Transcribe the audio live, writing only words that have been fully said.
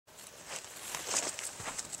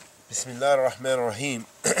Bismillah ar-Rahman ar-Rahim.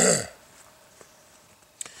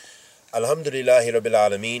 Alhamdulillahi Rabbil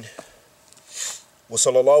Alameen. Wa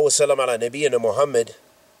sallallahu wa sallam ala nabiyyina Muhammad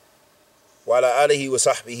wa ala alihi wa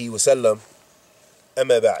sahbihi wa sallam.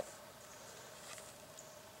 Amma ba'd.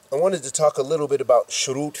 I wanted to talk a little bit about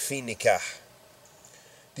shurut fi nikah.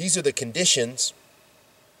 These are the conditions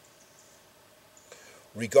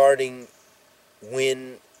regarding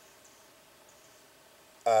when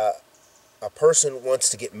a person wants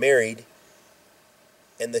to get married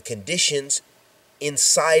and the conditions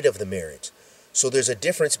inside of the marriage. So there's a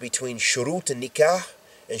difference between shurut nikah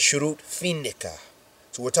and shurut fi nikah.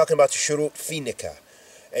 So we're talking about the shurut fi nikah.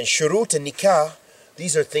 And shurut nikah,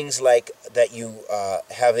 these are things like that you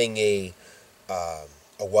having a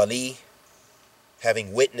wali,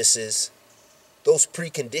 having witnesses, those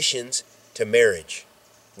preconditions to marriage,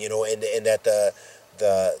 you know, and that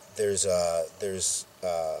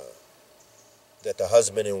that the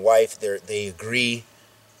husband and wife they agree,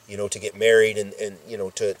 you know, to get married and you know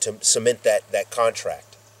to cement that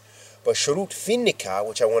contract. But shurut fi nikah,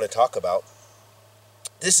 which I want to talk about,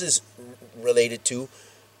 this is related to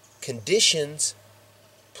conditions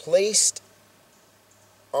placed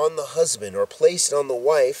on the husband or placed on the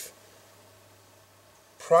wife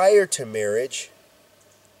prior to marriage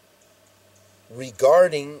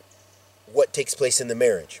regarding what takes place in the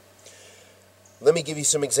marriage. Let me give you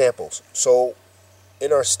some examples. So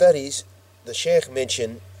in our studies, the Sheikh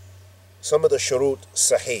mentioned some of the shurut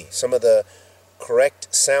sahih, some of the correct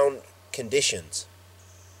sound conditions.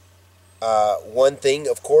 One thing,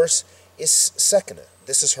 of course, is sakana.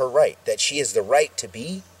 This is her right, that she has the right to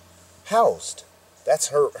be housed. That's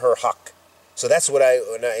her haqq. So that's what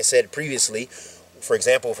when I said previously. For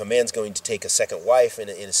example, if a man's going to take a second wife in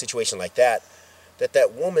a situation like that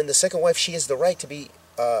woman, the second wife, she has the right to be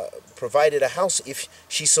provided a house if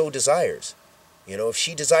she so desires. You know, if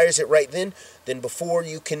she desires it right then before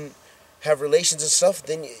you can have relations and stuff,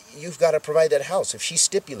 then you've got to provide that house if she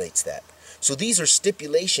stipulates that. So these are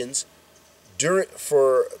stipulations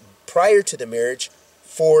prior to the marriage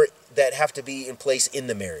that have to be in place in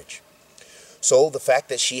the marriage. So the fact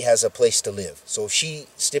that she has a place to live. So if she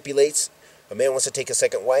stipulates, a man wants to take a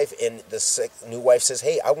second wife, and the new wife says,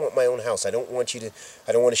 "Hey, I want my own house. I don't want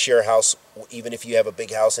to share a house, even if you have a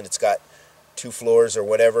big house and it's got 2 floors or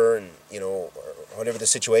whatever, and you know, or whatever the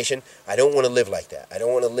situation. I don't want to live like that. I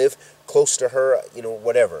don't want to live close to her, you know,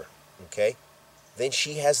 whatever." Okay, then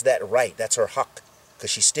she has that right. That's her haqq, because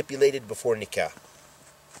she stipulated before nikah.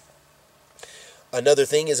 Another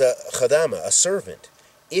thing is a khadama, a servant.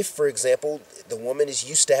 If, for example, the woman is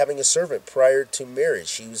used to having a servant prior to marriage,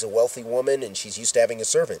 she was a wealthy woman and she's used to having a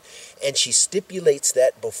servant, and she stipulates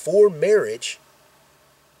that before marriage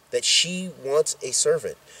that she wants a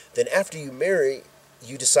servant, then after you marry,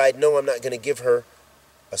 you decide, no, I'm not going to give her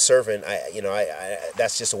a servant.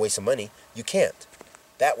 That's just a waste of money. You can't.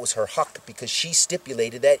 That was her haqq, because she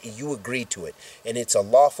stipulated that and you agreed to it, and it's a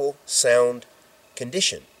lawful, sound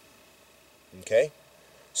condition. Okay,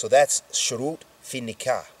 so that's shurut fi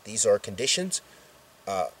nikah. These are conditions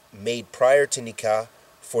made prior to nikah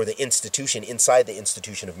for the institution, inside the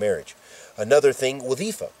institution of marriage. Another thing,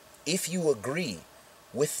 wazifa. If you agree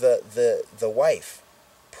with the wife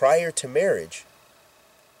prior to marriage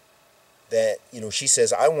that, you know, she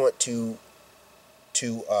says, I want to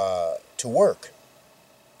work.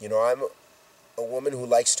 You know, I'm a woman who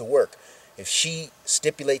likes to work. If she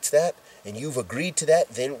stipulates that and you've agreed to that,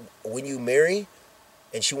 then when you marry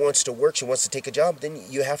and she wants to work, she wants to take a job, then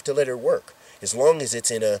you have to let her work, as long as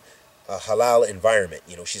it's in a halal environment.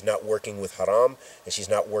 You know, she's not working with haram, and she's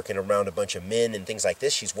not working around a bunch of men and things like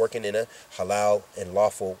this. She's working in a halal and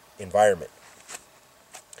lawful environment.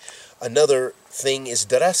 Another thing is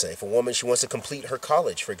darasa. If a woman, she wants to complete her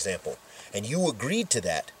college, for example, and you agreed to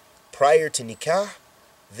that prior to nikah,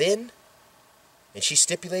 and she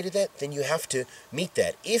stipulated that, then you have to meet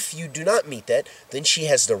that. If you do not meet that, then she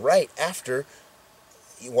has the right after,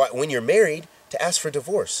 when you're married, to ask for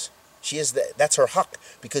divorce. That's her haqq,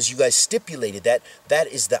 because you guys stipulated that. That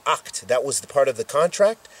is the aqd. That was the part of the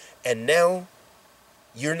contract, and now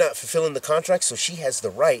you're not fulfilling the contract, so she has the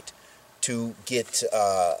right to get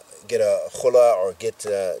a khula or get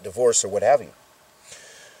divorce or what have you.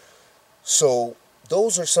 So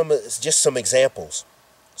those are just some examples.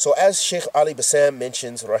 So as Sheikh Ali Bassam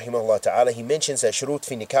mentions, rahimahullah ta'ala, he mentions that shurut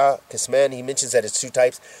fi nikah qisman, he mentions that it's 2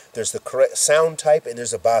 types. There's the correct sound type and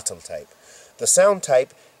there's a batil type. The sound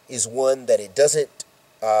type is one that it doesn't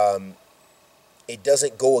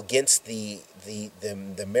go against the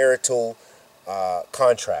marital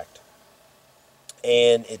contract,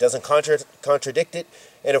 and it doesn't contradict it,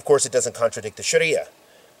 and of course it doesn't contradict the Sharia.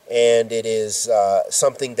 and it is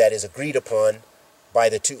something that is agreed upon by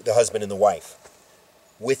the husband and the wife,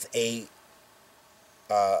 with a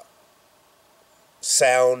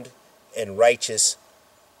sound and righteous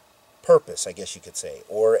purpose, I guess you could say,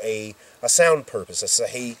 or a sound purpose, a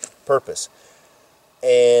sahih purpose.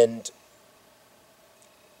 And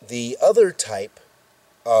the other type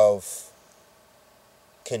of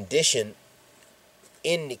condition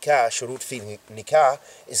in nikah, shurut fi nikah,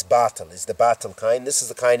 is batil, is the batil kind. This is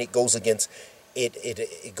the kind it goes against,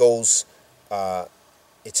 it goes,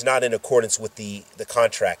 it's not in accordance with the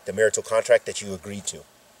contract, the marital contract that you agreed to.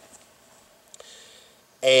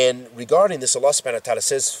 And regarding this, Allah subhanahu wa ta'ala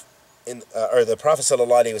says, or the Prophet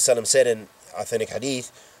sallallahu alayhi wa sallam said in authentic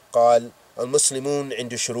hadith, قال المسلمون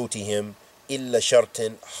عند شروطهم إلا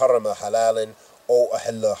شرط حرم حلالا أو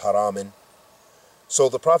أحل حراما. So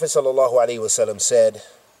the Prophet sallallahu alayhi wa sallam said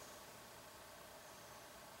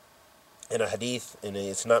in a hadith, and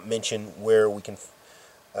it's not mentioned where we can,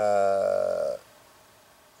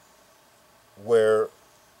 where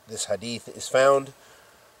this hadith is found,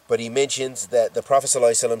 but he mentions that the Prophet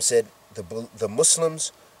ﷺ said the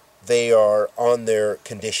Muslims, they are on their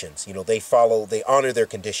conditions. They honor their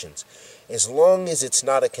conditions. As long as it's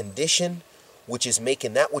not a condition which is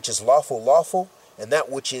making that which is lawful, lawful, and that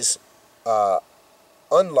which is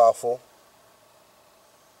unlawful,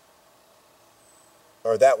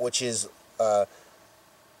 or that which is, as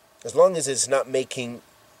long as it's not making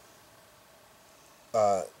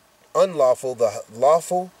unlawful the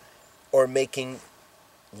lawful, or making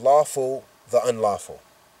lawful the unlawful.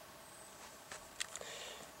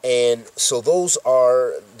 And so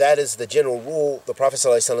that is the general rule. The Prophet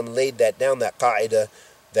ﷺ laid that down, that qa'idah,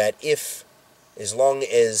 that as long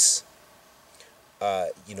as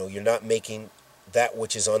you're not making that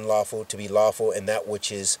which is unlawful to be lawful and that which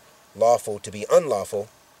is lawful to be unlawful,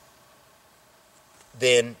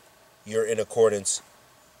 then you're in accordance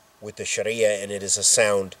with the Sharia, and it is a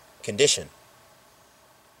sound condition.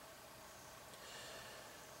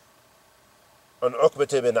 عن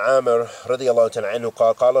عقبة بن عامر رضي الله تعالى عنه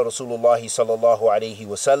قال قال رسول الله صلى الله عليه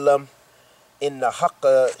وسلم إن حق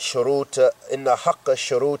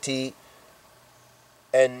الشروط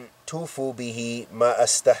أن توفوا به ما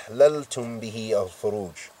استحللتم به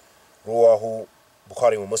الفروج. رواه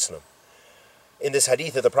Bukhari and Muslim. In this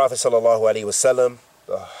hadith of the Prophet sallallahu alaihi wasallam,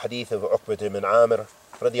 the hadith of Uqbah ibn Amir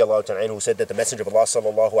radiyallahu ta'ala anhu, said that the Messenger of Allah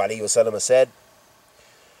sallallahu alaihi wasallam said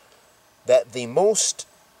that the most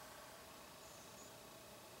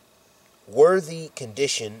worthy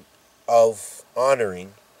condition of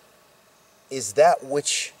honoring is that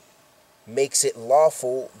which makes it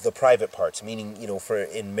lawful the private parts, meaning, for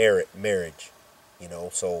in marriage,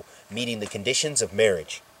 so meeting the conditions of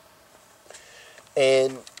marriage.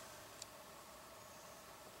 And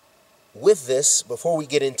with this, before we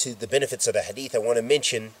get into the benefits of the hadith, I want to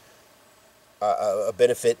mention a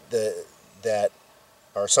benefit that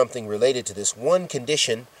or something related to this. One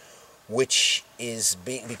condition which is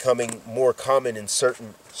becoming more common in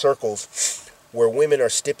certain circles, where women are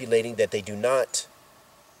stipulating that they do not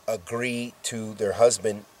agree to their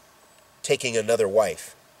husband taking another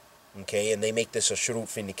wife. Okay, and they make this a shurut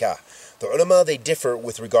fi nikah. The ulama, they differ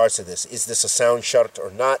with regards to this. Is this a sound shart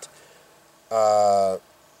or not?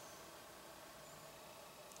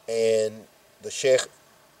 And the Sheikh,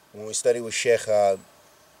 when we study with Sheikh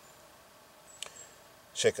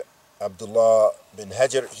Abdullah bin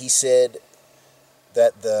Hajar, he said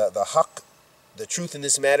that the truth in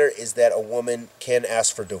this matter is that a woman can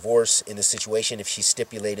ask for divorce in the situation if she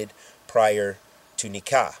stipulated prior to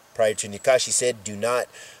nikah. Prior to nikah, she said, do not,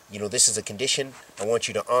 this is a condition I want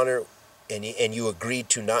you to honor, and you agreed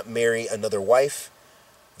to not marry another wife.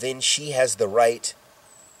 Then she has the right,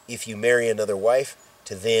 if you marry another wife,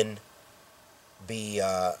 to then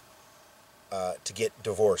to get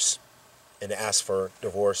divorce and ask for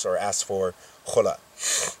divorce or ask for khula,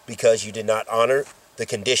 because you did not honor the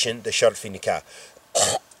condition, the shart fi nikah.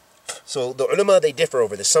 So the ulama, they differ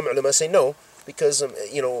over this. Some ulama say no, because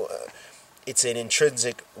it's an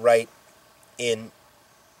intrinsic right in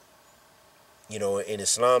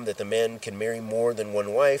Islam that the man can marry more than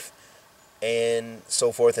one wife and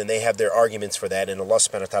so forth, and they have their arguments for that, and Allah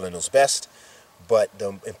subhanahu wa ta'ala knows best. But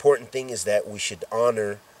the important thing is that we should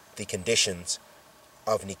honor the conditions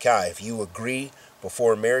of nikah. If you agree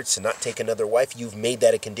before marriage to not take another wife, you've made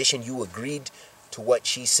that a condition, you agreed to what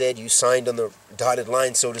she said, you signed on the dotted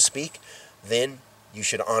line, so to speak, then you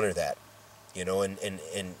should honor that,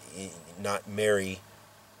 and not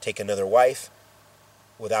take another wife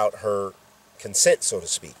without her consent, so to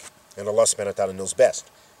speak. And Allah subhanahu wa ta'ala knows best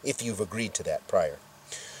if you've agreed to that prior.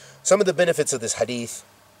 Some of the benefits of this hadith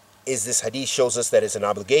is this hadith shows us that it's an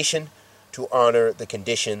obligation to honor the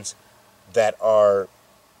conditions that are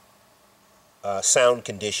sound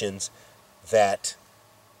conditions that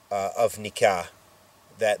of nikah,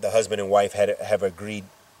 that the husband and wife have agreed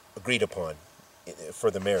upon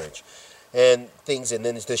for the marriage, and things. And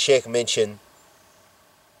then the Sheikh mentioned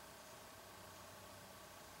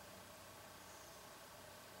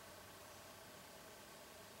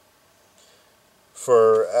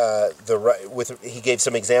for the right. He gave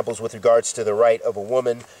some examples with regards to the right of a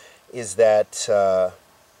woman, is that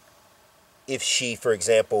if she, for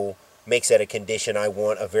example, makes that a condition, I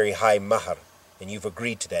want a very high mahar, and you've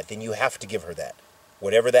agreed to that, then you have to give her that.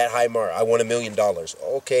 Whatever that high mahar, I want $1 million.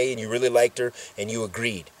 Okay, and you really liked her, and you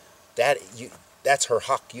agreed. That's her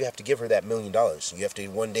haqq. You have to give her that $1 million. You have to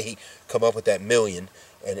one day come up with that million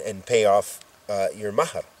and pay off your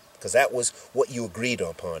mahar, because that was what you agreed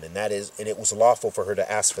upon, and it was lawful for her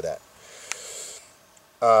to ask for that.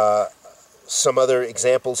 Some other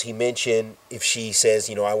examples he mentioned, if she says,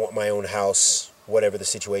 I want my own house, whatever the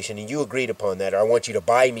situation, and you agreed upon that, or I want you to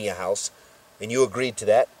buy me a house, and you agreed to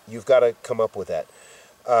that, you've got to come up with that.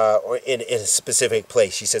 Or in a specific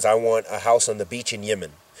place. She says, I want a house on the beach in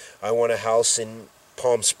Yemen. I want a house in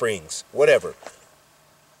Palm Springs. Whatever.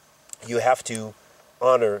 You have to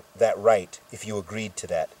honor that right if you agreed to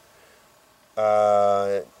that.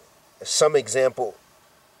 Some example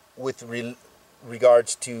with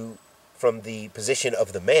regards to from the position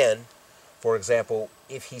of the man, for example,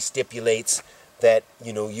 if he stipulates that,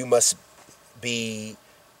 you must be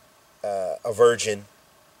a virgin,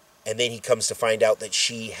 and then he comes to find out that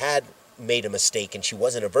she had made a mistake and she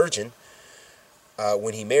wasn't a virgin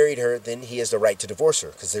when he married her, then he has the right to divorce her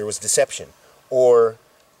because there was deception. Or,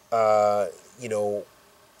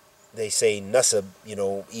 they say nasab,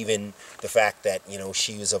 even the fact that,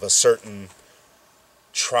 she was of a certain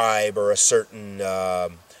tribe or a certain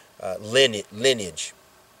lineage.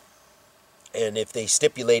 And if they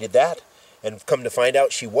stipulated that and come to find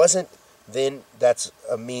out she wasn't, then that's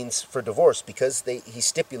a means for divorce, because he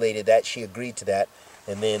stipulated that, she agreed to that,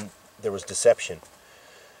 and then there was deception.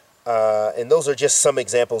 And those are just some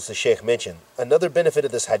examples the Sheikh mentioned. Another benefit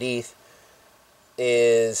of this hadith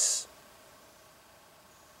is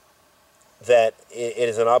that it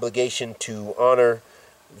is an obligation to honor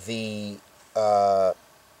the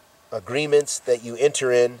agreements that you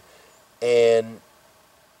enter in, and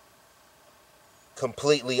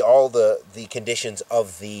completely all the conditions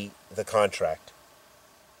of the contract.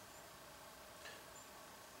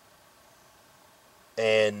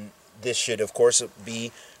 And this should, of course,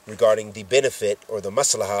 be regarding the benefit or the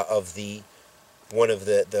maslahah of one of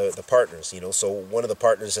the partners. So one of the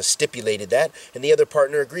partners has stipulated that, and the other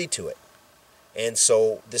partner agreed to it. And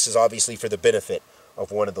so this is obviously for the benefit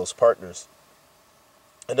of one of those partners.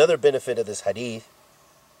 Another benefit of this hadith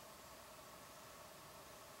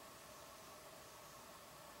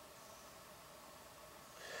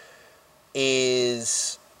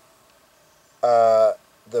is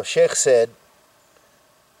the Sheikh said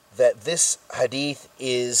that this hadith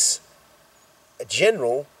is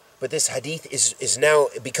general, but this hadith is now,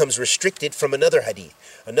 it becomes restricted from another hadith.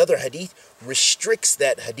 Another hadith restricts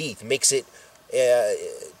that hadith, makes it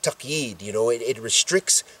taqyid, it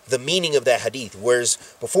restricts the meaning of that hadith. Whereas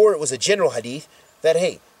before it was a general hadith that,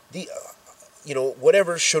 hey,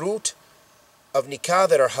 whatever shurut of nikah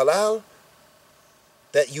that are halal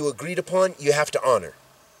that you agreed upon, you have to honor.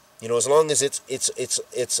 As long as it's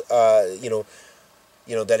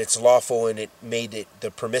that it's lawful, and it made it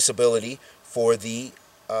the permissibility for the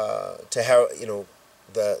to have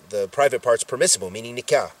the private parts permissible, meaning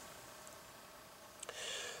nikah.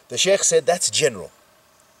 The Sheikh said that's general.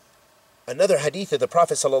 Another hadith of the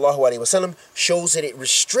Prophet ﷺ shows that it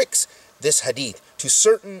restricts this hadith to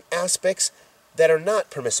certain aspects that are not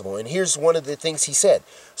permissible. And here's one of the things he said.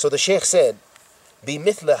 So the Sheikh said,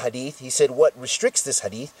 بِمِثْلَ hadith, he said what restricts this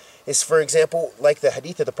hadith is, for example, like the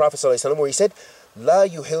hadith of the Prophet ﷺ where he said, لا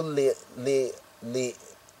يحل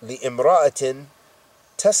لامرأة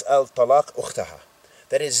تسأل طلاق أختها.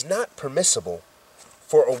 That it is not permissible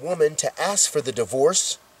for a woman to ask for the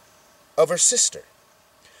divorce of her sister.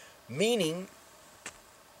 Meaning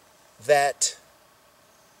that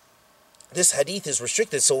this hadith is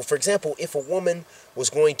restricted. So, for example, if a woman was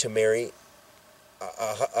going to marry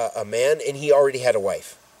a man and he already had a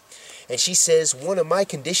wife, and she says, one of my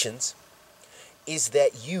conditions is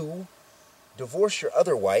that you divorce your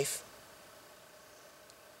other wife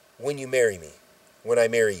when you marry me, when I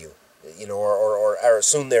marry you, or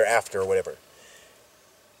soon thereafter, or whatever.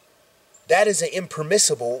 That is an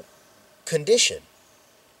impermissible condition.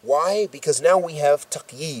 Why? Because now we have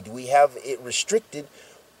taqyid, we have it restricted,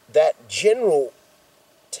 that general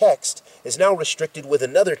text is now restricted with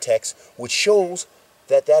another text, which shows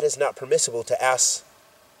that that is not permissible to ask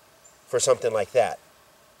for something like that.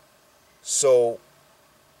 So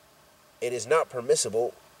it is not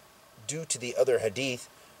permissible due to the other hadith,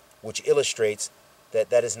 which illustrates that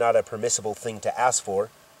that is not a permissible thing to ask for,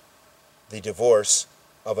 the divorce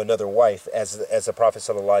of another wife, as the Prophet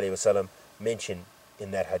ﷺ mentioned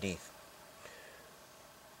in that hadith.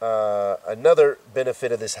 Another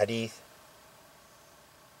benefit of this hadith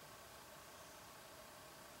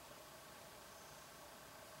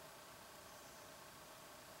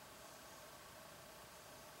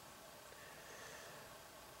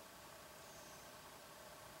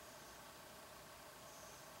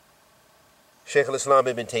Sheikh al-Islam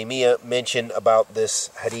ibn Taymiyyah mentioned about this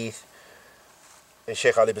hadith, and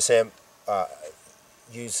Sheikh Ali Bassam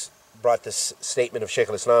brought this statement of Sheikh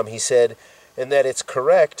al-Islam. He said, and that it's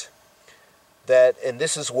correct that, and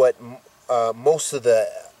this is what most of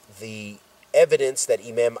the evidence that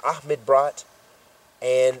Imam Ahmed brought,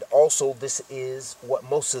 and also this is what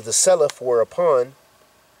most of the Salaf were upon,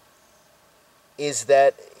 is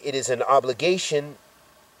that it is an obligation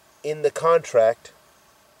in the contract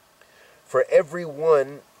for every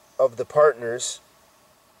one of the partners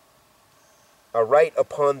a right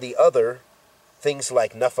upon the other, things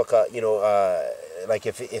like nafaka, like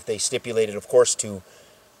if they stipulated, of course, to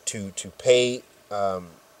pay,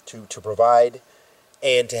 to provide,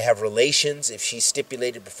 and to have relations. If she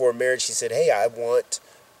stipulated before marriage, she said, hey, I want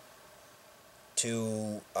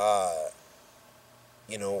to,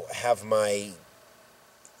 have my,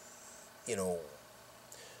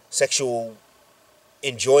 sexual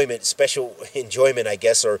enjoyment, special enjoyment, I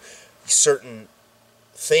guess, or certain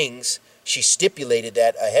things, she stipulated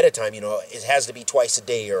that ahead of time, it has to be twice a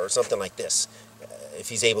day or something like this, if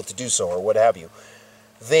he's able to do so, or what have you.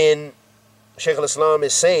 Then Shaykh al-Islam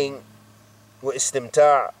is saying,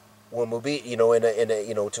 وَإِسْتِمْتَاعٌ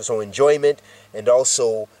وَمُبِيءٌ, so enjoyment, and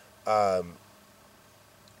also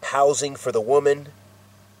housing for the woman.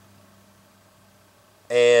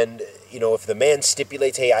 And, if the man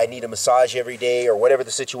stipulates, hey, I need a massage every day, or whatever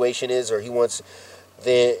the situation is, or he wants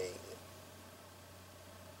the...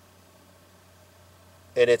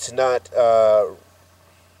 And it's not...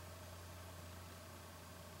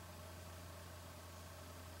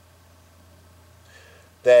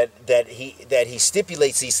 that he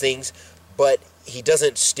stipulates these things, but he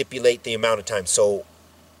doesn't stipulate the amount of time. So,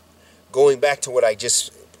 going back to what I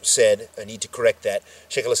just said, I need to correct that.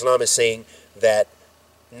 Shaykh al-Islam is saying that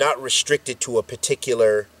not restricted to a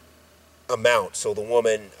particular amount. So the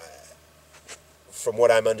woman, from what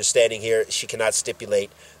I'm understanding here, she cannot stipulate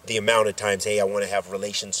the amount of times, hey, I want to have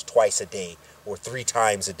relations twice a day or 3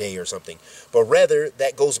 times a day or something. But rather,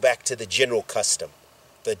 that goes back to the general custom.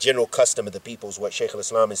 The general custom of the people is what Shaykh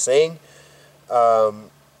al-Islam is saying. And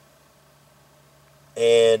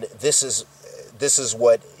this is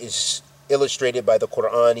what is illustrated by the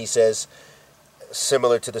Quran. He says,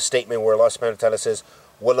 similar to the statement where Allah subhanahu wa ta'ala says,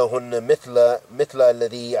 وَلَهُنَّ مِثْلَ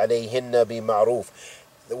الَّذِي عَلَيْهِنَّ بِمَعْرُوفٍ,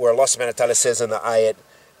 where Allah subhanahu wa ta'ala says in the ayat,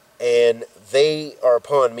 and they are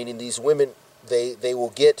upon, meaning these women, they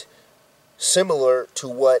will get similar to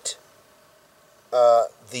what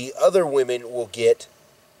the other women will get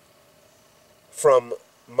from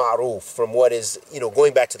ma'ruf, from what is,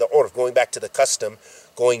 going back to the urf, going back to the custom,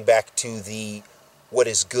 going back to the what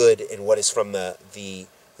is good and what is from the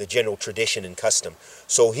general tradition and custom.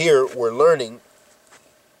 So here we're learning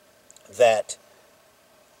that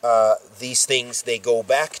these things, they go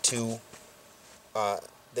back to the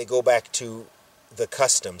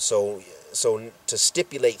custom. So to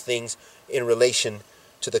stipulate things in relation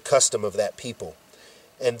to the custom of that people.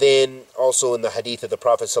 And then also in the hadith of the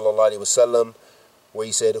Prophet ﷺ, where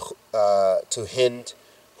he said to Hind,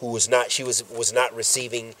 who was not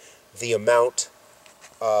receiving the amount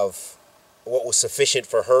of what was sufficient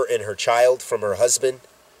for her and her child from her husband.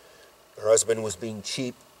 Her husband was being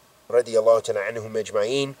cheap, radiyallahu ta'ala anhum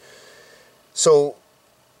ajma'in. So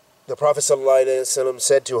the Prophet ﷺ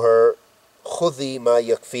said to her, خُذِي مَا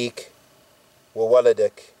يَكْفِيكَ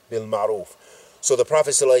وَوَلَدَكَ بِالْمَعْرُوفِ. So the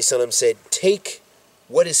Prophet ﷺ said, take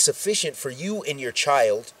what is sufficient for you and your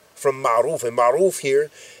child from ma'ruf. And ma'ruf here,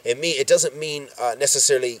 it doesn't mean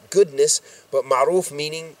necessarily goodness, but ma'ruf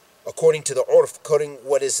meaning according to the urf, according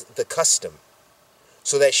what is the custom.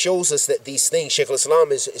 So that shows us that these things, Shaykh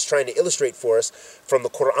al-Islam is trying to illustrate for us from the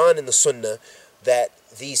Quran and the Sunnah, that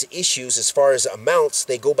these issues, as far as amounts,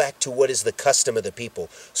 they go back to what is the custom of the people.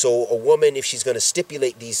 So a woman, if she's going to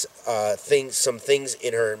stipulate these some things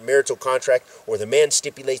in her marital contract, or the man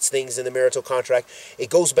stipulates things in the marital contract,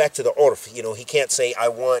 it goes back to the urf. He can't say, I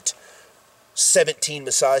want 17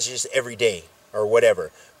 massages every day. or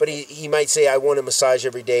whatever. But he might say, I want a massage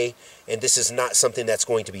every day, and this is not something that's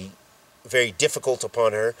going to be very difficult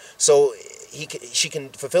upon her. So she can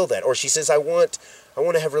fulfill that. Or she says, I want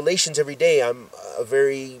to have relations every day. I'm a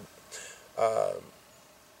very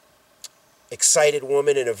excited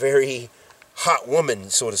woman and a very hot woman,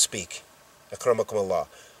 so to speak. Akramakumullah.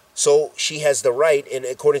 So she has the right, and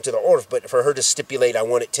according to the urf, but for her to stipulate, I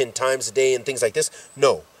want it 10 times a day and things like this,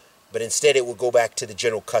 no. But instead it will go back to the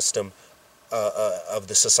general custom of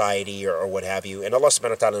the society or what have you. And Allah subhanahu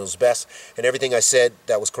wa ta'ala knows best. And everything I said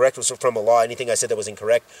that was correct was from Allah. Anything I said that was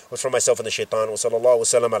incorrect was from myself and the shaitan. Wa sallallahu wa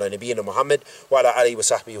sallam ala nabiyyina Muhammad wa ala alihi wa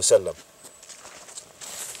sahbihi wa sallam.